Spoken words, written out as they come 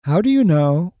How do you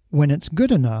know when it's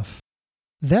good enough?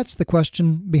 That's the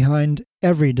question behind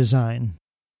every design.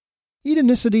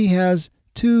 Edenicity has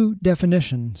two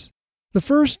definitions. The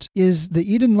first is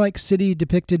the Eden-like city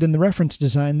depicted in the reference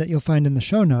design that you'll find in the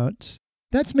show notes.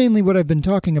 That's mainly what I've been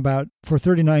talking about for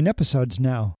 39 episodes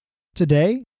now.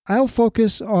 Today, I'll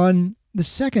focus on the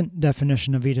second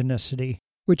definition of Edenicity,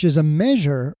 which is a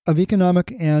measure of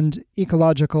economic and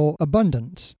ecological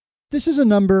abundance. This is a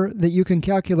number that you can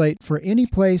calculate for any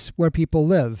place where people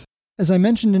live. As I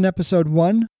mentioned in episode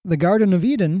 1, the Garden of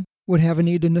Eden would have an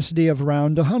Edenicity of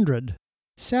around 100.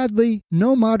 Sadly,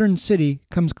 no modern city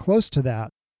comes close to that.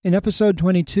 In episode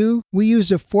 22, we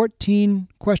used a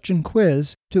 14-question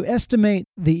quiz to estimate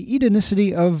the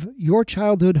Edenicity of your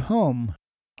childhood home.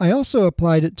 I also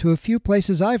applied it to a few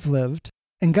places I've lived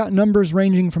and got numbers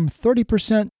ranging from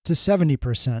 30% to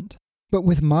 70%. But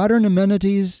with modern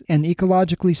amenities and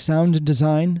ecologically sound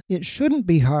design, it shouldn't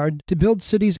be hard to build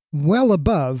cities well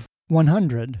above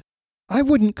 100. I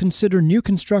wouldn't consider new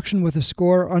construction with a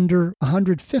score under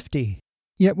 150.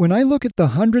 Yet when I look at the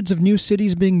hundreds of new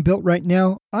cities being built right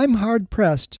now, I'm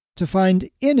hard-pressed to find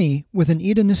any with an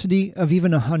Edenicity of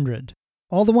even 100.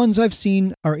 All the ones I've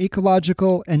seen are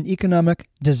ecological and economic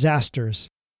disasters.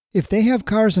 If they have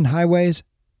cars and highways,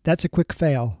 that's a quick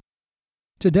fail.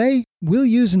 Today, we'll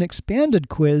use an expanded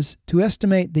quiz to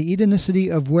estimate the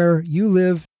Edenicity of where you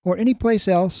live or any place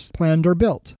else planned or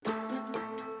built.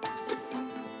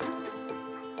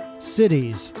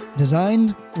 Cities,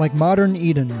 designed like modern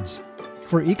Edens,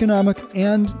 for economic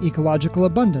and ecological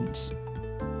abundance.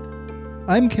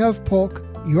 I'm Kev Polk,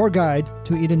 your guide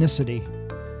to Edenicity.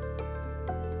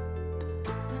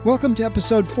 Welcome to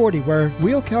episode 40, where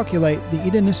we'll calculate the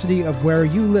Edenicity of where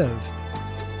you live.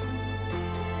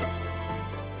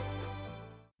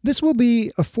 This will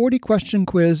be a 40-question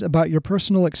quiz about your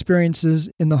personal experiences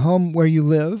in the home where you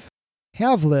live,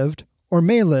 have lived, or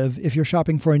may live if you're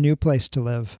shopping for a new place to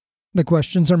live. The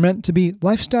questions are meant to be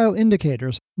lifestyle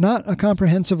indicators, not a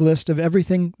comprehensive list of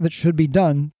everything that should be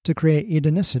done to create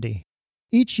Edenicity.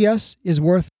 Each yes is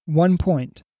worth 1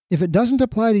 point. If it doesn't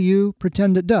apply to you,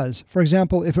 pretend it does. For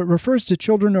example, if it refers to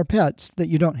children or pets that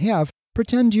you don't have,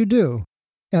 pretend you do.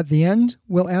 At the end,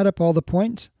 we'll add up all the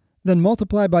points, then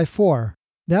multiply by 4.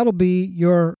 That'll be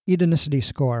your Edenicity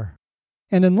score.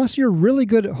 And unless you're really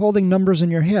good at holding numbers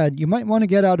in your head, you might want to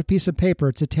get out a piece of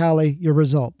paper to tally your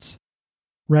results.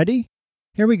 Ready?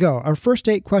 Here we go. Our first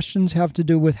 8 questions have to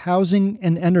do with housing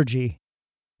and energy.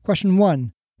 Question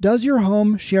 1. Does your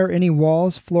home share any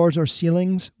walls, floors, or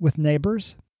ceilings with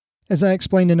neighbors? As I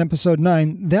explained in episode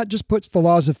 9, that just puts the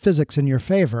laws of physics in your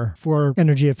favor for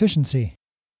energy efficiency.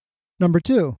 Number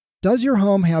 2. Does your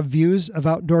home have views of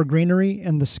outdoor greenery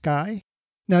and the sky?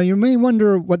 Now, you may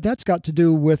wonder what that's got to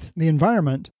do with the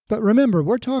environment, but remember,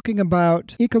 we're talking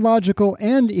about ecological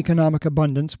and economic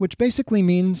abundance, which basically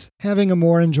means having a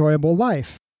more enjoyable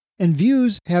life. And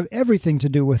views have everything to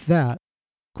do with that.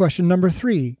 Question number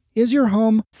 3. Is your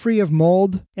home free of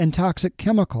mold and toxic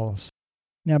chemicals?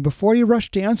 Now, before you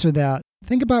rush to answer that,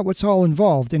 think about what's all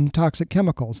involved in toxic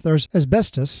chemicals. There's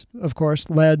asbestos, of course,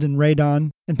 lead and radon,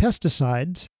 and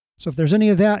pesticides. So if there's any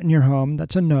of that in your home,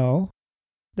 that's a no.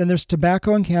 Then there's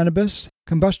tobacco and cannabis,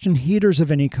 combustion heaters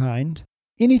of any kind,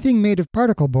 anything made of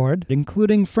particle board,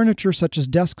 including furniture such as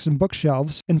desks and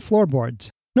bookshelves, and floorboards.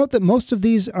 Note that most of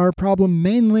these are a problem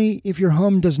mainly if your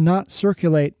home does not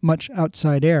circulate much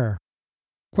outside air.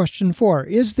 Question 4.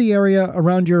 Is the area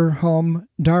around your home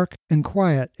dark and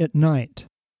quiet at night?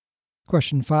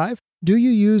 Question 5. Do you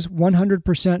use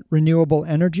 100% renewable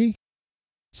energy?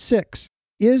 6.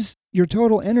 Is your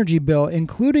total energy bill,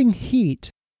 including heat,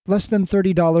 less than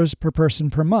 $30 per person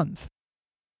per month?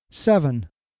 7.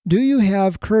 Do you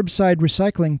have curbside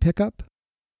recycling pickup?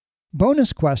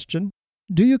 Bonus question.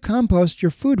 Do you compost your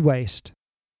food waste?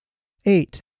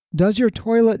 8. Does your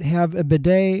toilet have a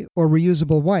bidet or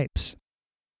reusable wipes?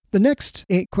 The next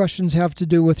 8 questions have to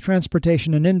do with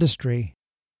transportation and industry.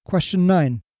 Question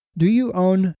 9. Do you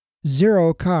own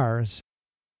 0 cars?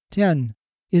 10.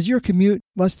 Is your commute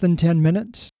less than 10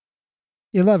 minutes?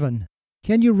 11.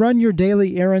 Can you run your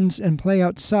daily errands and play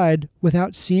outside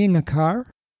without seeing a car?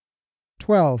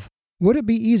 12. Would it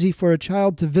be easy for a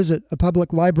child to visit a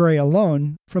public library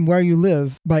alone from where you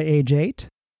live by age 8?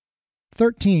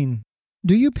 13.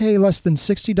 Do you pay less than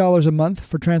 $60 a month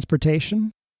for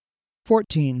transportation?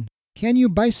 14. Can you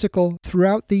bicycle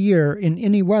throughout the year in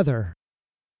any weather?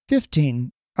 15.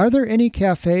 Are there any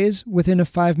cafes within a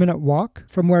 5-minute walk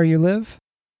from where you live?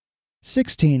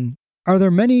 16. Are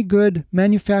there many good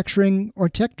manufacturing or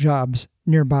tech jobs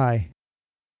nearby?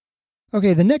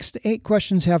 Okay, the next 8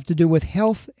 questions have to do with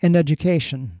health and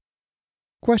education.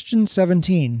 Question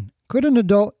 17. Could an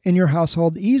adult in your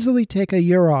household easily take a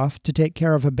year off to take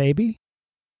care of a baby?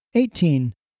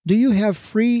 18. Do you have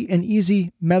free and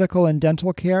easy medical and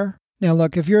dental care? Now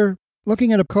look, if you're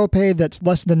looking at a copay that's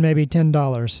less than maybe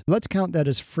 $10, let's count that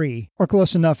as free, or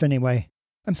close enough anyway.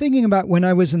 I'm thinking about when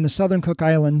I was in the Southern Cook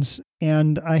Islands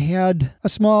and I had a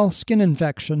small skin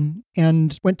infection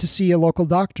and went to see a local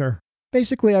doctor.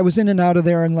 Basically, I was in and out of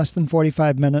there in less than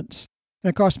 45 minutes. And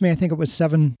it cost me, I think it was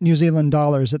 7 New Zealand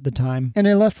dollars at the time. And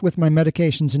I left with my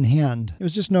medications in hand. It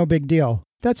was just no big deal.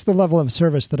 That's the level of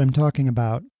service that I'm talking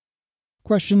about.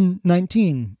 Question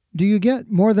 19. Do you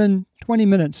get more than 20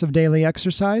 minutes of daily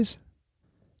exercise?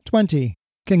 20.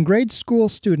 Can grade school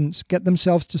students get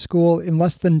themselves to school in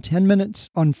less than 10 minutes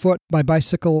on foot, by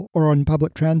bicycle, or on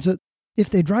public transit? If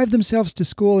they drive themselves to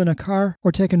school in a car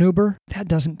or take an Uber, that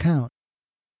doesn't count.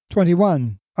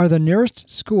 21. Are the nearest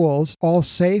schools all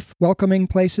safe, welcoming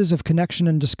places of connection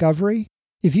and discovery?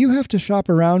 If you have to shop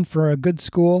around for a good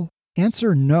school,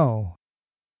 answer no.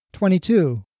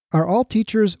 22. Are all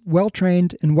teachers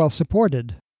well-trained and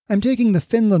well-supported? I'm taking the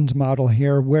Finland model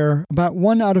here, where about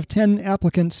 1 out of 10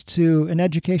 applicants to an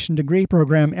education degree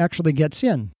program actually gets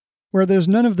in, where there's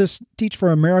none of this Teach for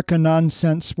America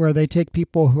nonsense where they take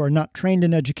people who are not trained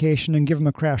in education and give them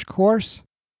a crash course,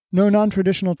 no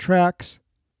non-traditional tracks,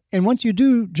 and once you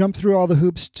do jump through all the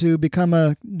hoops to become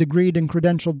a degreed and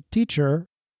credentialed teacher,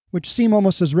 which seem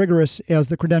almost as rigorous as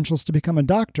the credentials to become a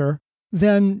doctor,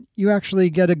 then you actually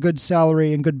get a good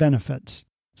salary and good benefits.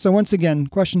 So once again,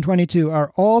 question 22,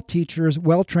 are all teachers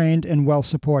well-trained and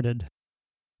well-supported?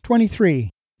 23,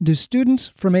 do students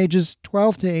from ages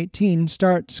 12 to 18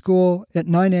 start school at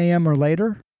 9 a.m. or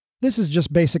later? This is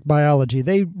just basic biology.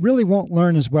 They really won't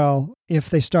learn as well if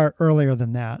they start earlier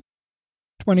than that.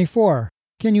 24,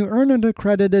 can you earn an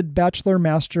accredited bachelor,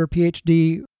 master,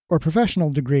 PhD, or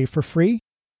professional degree for free?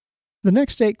 The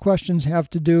next 8 questions have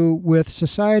to do with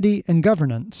society and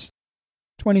governance.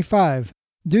 25.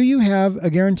 Do you have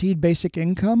a guaranteed basic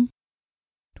income?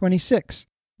 26.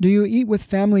 Do you eat with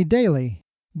family daily?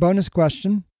 Bonus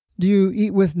question. Do you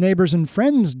eat with neighbors and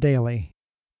friends daily?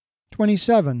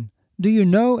 27. Do you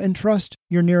know and trust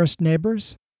your nearest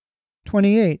neighbors?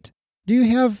 28. Do you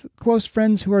have close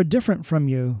friends who are different from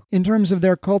you in terms of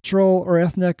their cultural or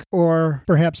ethnic or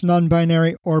perhaps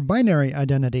non-binary or binary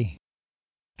identity?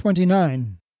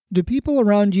 29. Do people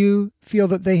around you feel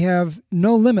that they have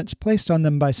no limits placed on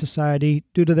them by society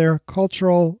due to their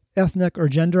cultural, ethnic, or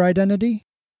gender identity?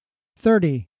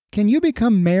 30. Can you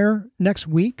become mayor next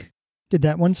week? Did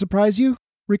that one surprise you?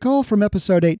 Recall from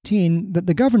episode 18 that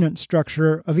the governance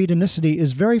structure of Edenicity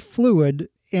is very fluid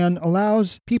and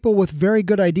allows people with very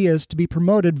good ideas to be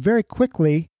promoted very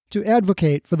quickly to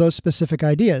advocate for those specific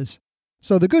ideas.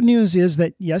 So the good news is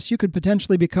that, yes, you could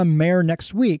potentially become mayor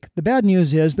next week. The bad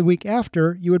news is the week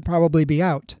after, you would probably be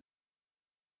out.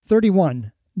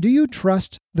 31. Do you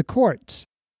trust the courts?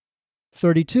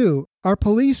 32. Are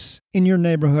police in your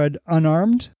neighborhood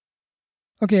unarmed?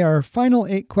 Okay, our final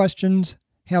 8 questions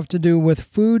have to do with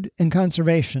food and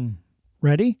conservation.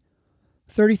 Ready?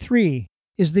 33.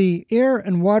 Is the air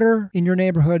and water in your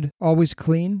neighborhood always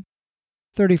clean?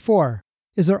 34.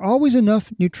 Is there always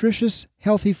enough nutritious,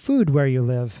 healthy food where you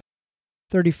live?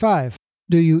 35.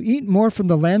 Do you eat more from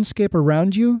the landscape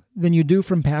around you than you do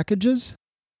from packages?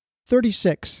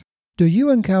 36. Do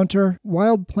you encounter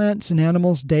wild plants and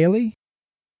animals daily?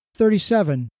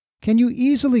 37. Can you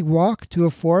easily walk to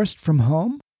a forest from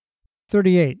home?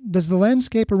 38. Does the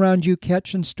landscape around you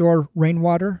catch and store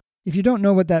rainwater? If you don't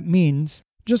know what that means,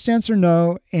 just answer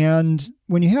no, and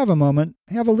when you have a moment,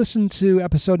 have a listen to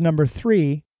episode number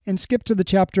 3, and skip to the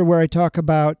chapter where I talk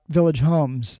about village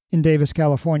homes in Davis,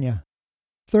 California.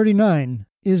 39.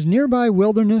 Is nearby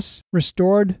wilderness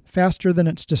restored faster than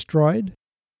it's destroyed?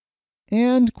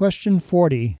 And question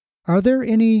 40. Are there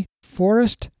any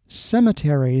forest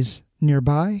cemeteries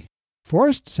nearby?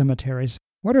 Forest cemeteries?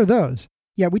 What are those?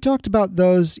 Yeah, we talked about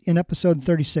those in episode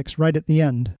 36, right at the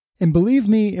end. And believe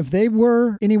me, if they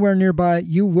were anywhere nearby,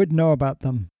 you would know about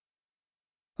them.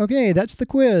 Okay, that's the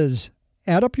quiz.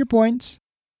 Add up your points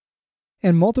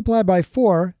and multiply by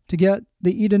 4 to get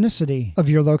the Edenicity of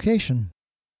your location.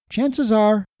 Chances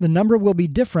are the number will be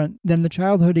different than the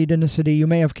childhood Edenicity you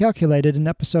may have calculated in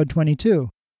episode 22.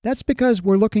 That's because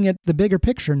we're looking at the bigger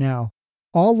picture now,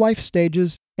 all life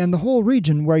stages and the whole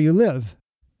region where you live.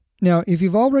 Now, if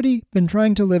you've already been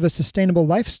trying to live a sustainable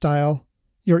lifestyle,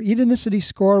 your Edenicity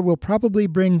score will probably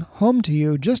bring home to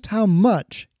you just how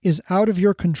much is out of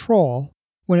your control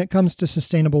when it comes to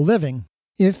sustainable living.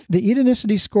 If the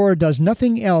Edenicity score does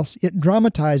nothing else, it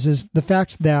dramatizes the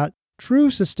fact that true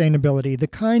sustainability, the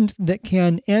kind that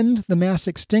can end the mass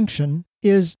extinction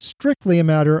is strictly a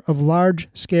matter of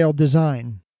large-scale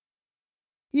design.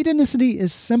 Edenicity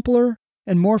is simpler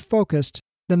and more focused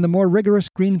than the more rigorous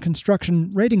green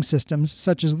construction rating systems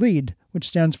such as LEED, which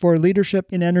stands for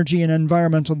Leadership in Energy and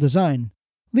Environmental Design.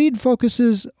 LEED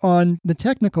focuses on the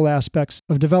technical aspects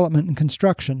of development and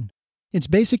construction. Its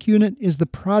basic unit is the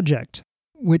project,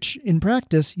 which in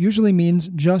practice usually means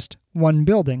just one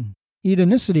building.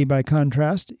 Edenicity, by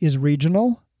contrast, is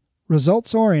regional,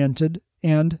 results-oriented,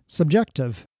 and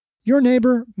subjective. Your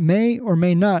neighbor may or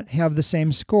may not have the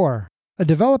same score. A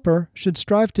developer should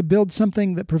strive to build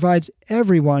something that provides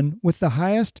everyone with the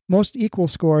highest, most equal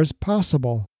scores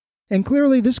possible. And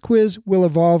clearly this quiz will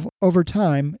evolve over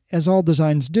time, as all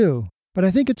designs do. But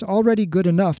I think it's already good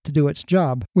enough to do its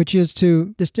job, which is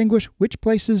to distinguish which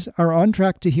places are on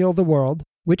track to heal the world,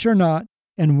 which are not,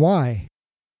 and why.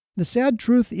 The sad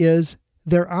truth is,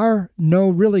 there are no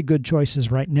really good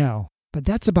choices right now, but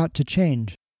that's about to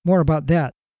change. More about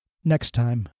that next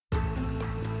time.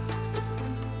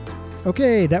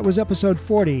 Okay, that was episode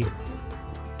 40.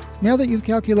 Now that you've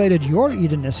calculated your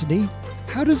Edenicity,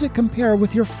 how does it compare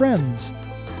with your friends?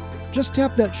 Just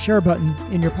tap that share button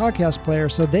in your podcast player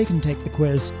so they can take the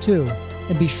quiz too.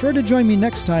 And be sure to join me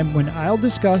next time when I'll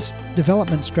discuss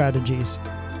development strategies.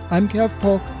 I'm Kev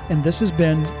Polk, and this has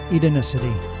been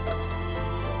Edenicity.